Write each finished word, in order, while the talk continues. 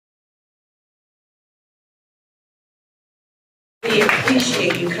We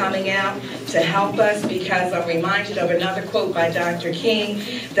appreciate you coming out to help us, because I'm reminded of another quote by Dr. King,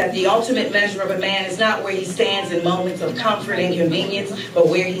 that the ultimate measure of a man is not where he stands in moments of comfort and convenience, but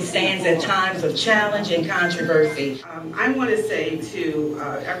where he stands at times of challenge and controversy. I want to say to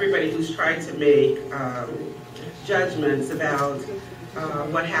everybody who's tried to make judgments about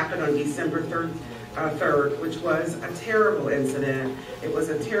what happened on December 3rd, which was a terrible incident. It was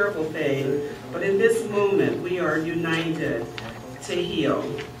a terrible thing. But in this moment, we are united to heal.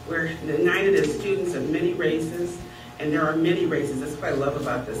 We're united as students of many races, and there are many races. That's what I love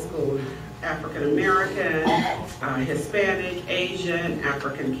about this school. African American, Hispanic, Asian,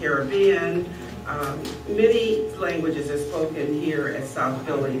 African Caribbean. Many languages are spoken here at South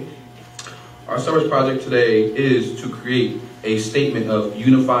Philly. Our service project today is to create a statement of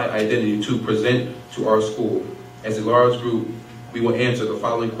unified identity to present to our school. As a large group, we will answer the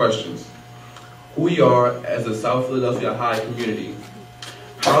following questions. Who we are as a South Philadelphia High community.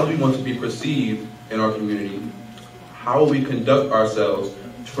 How do we want to be perceived in our community? How will we conduct ourselves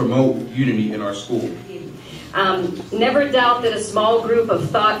to promote unity in our school? Never doubt that a small group of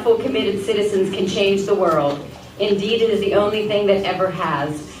thoughtful, committed citizens can change the world. Indeed, it is the only thing that ever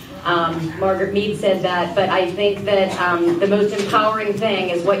has. Margaret Mead said that, but I think that the most empowering thing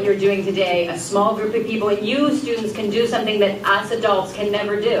is what you're doing today. A small group of people, and you students can do something that us adults can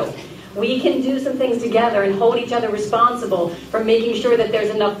never do. We can do some things together and hold each other responsible for making sure that there's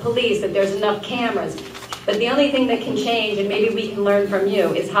enough police, that there's enough cameras. But the only thing that can change, and maybe we can learn from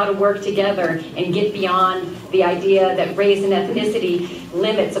you, is how to work together and get beyond the idea that race and ethnicity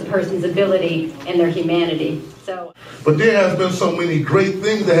limits a person's ability and their humanity. But there has been so many great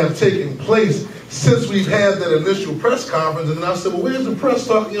things that have taken place since we've had that initial press conference. And then I said, well, where's the press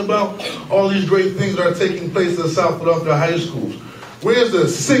talking about all these great things that are taking place at South Philadelphia high schools? Where's the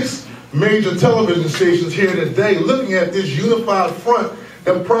 6 major television stations here today looking at this unified front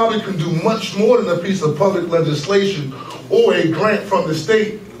that probably can do much more than a piece of public legislation or a grant from the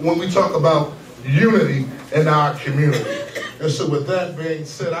state when we talk about unity in our community? And so with that being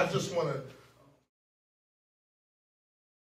said, I just want to